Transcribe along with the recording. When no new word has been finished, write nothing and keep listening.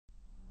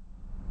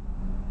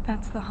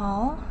That's the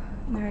hall.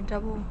 And there are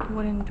double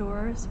wooden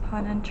doors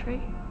upon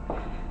entry.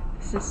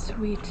 This is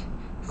Suite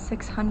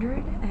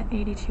 600 at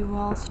 82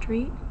 Wall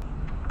Street.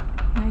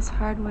 Nice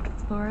hardwood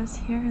floors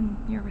here in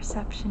your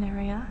reception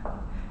area.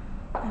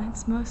 And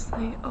it's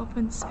mostly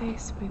open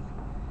space with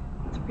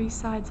 3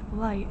 sides of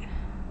light.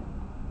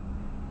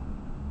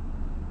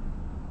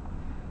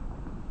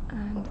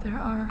 And there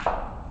are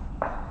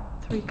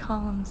 3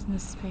 columns in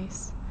this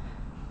space.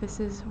 This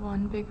is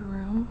one big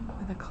room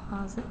with a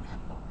closet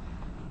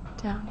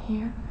down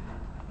here.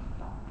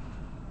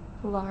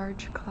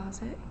 Large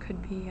closet. It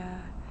could be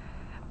a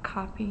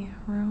copy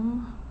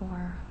room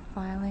or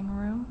filing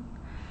room.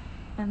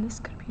 And this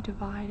could be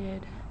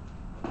divided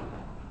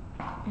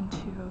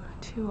into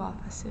 2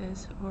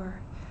 offices or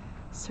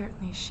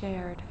certainly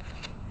shared.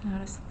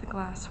 Notice the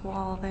glass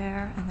wall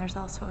there, and there's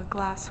also a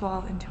glass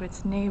wall into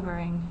its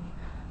neighboring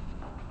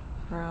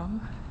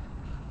room.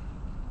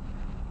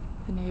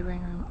 The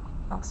neighboring room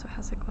also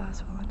has a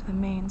glass wall into the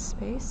main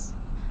space.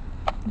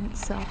 In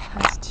itself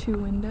has 2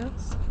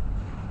 windows.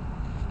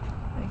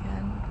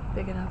 Again,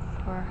 big enough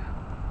for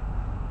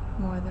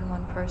more than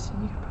one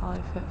person. You could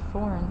probably fit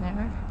 4 in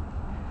there.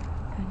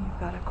 And you've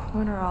got a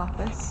corner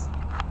office.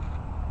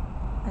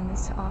 And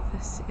this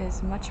office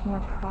is much more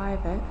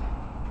private.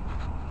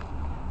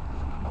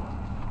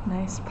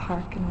 Nice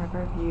park and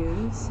river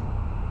views.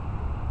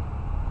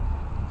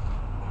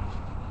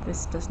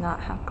 This does not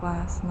have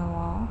glass in the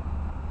wall.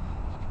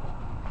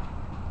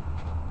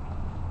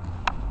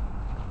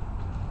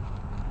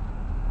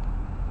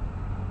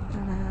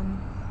 And then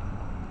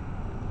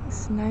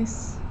this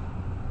nice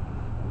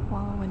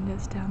wall of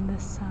windows down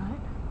this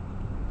side.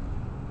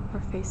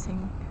 We're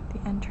facing the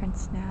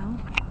entrance now.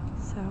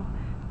 So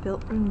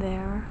built room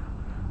there,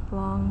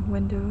 long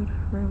windowed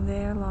room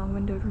there, long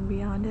windowed room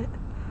beyond it.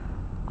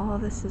 All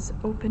of this is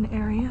open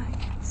area. You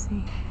can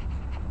see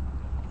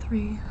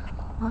 3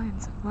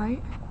 lines of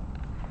light.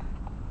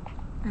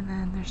 And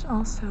then there's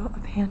also a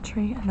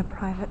pantry and a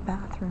private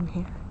bathroom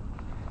here.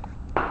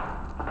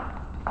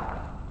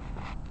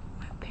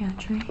 Wet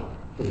pantry.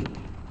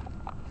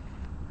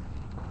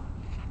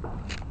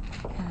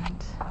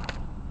 And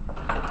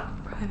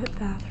private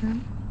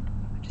bathroom,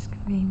 which is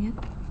convenient.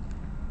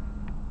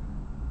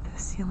 The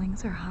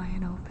ceilings are high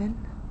and open.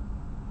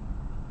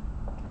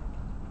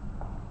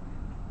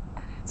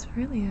 And it's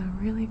really a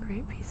really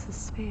great piece of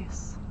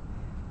space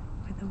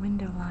with the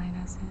window line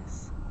as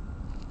is.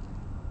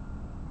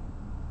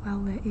 Well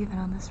lit even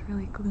on this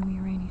really gloomy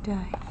rainy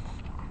day.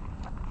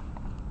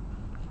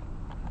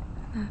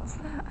 And that's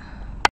that.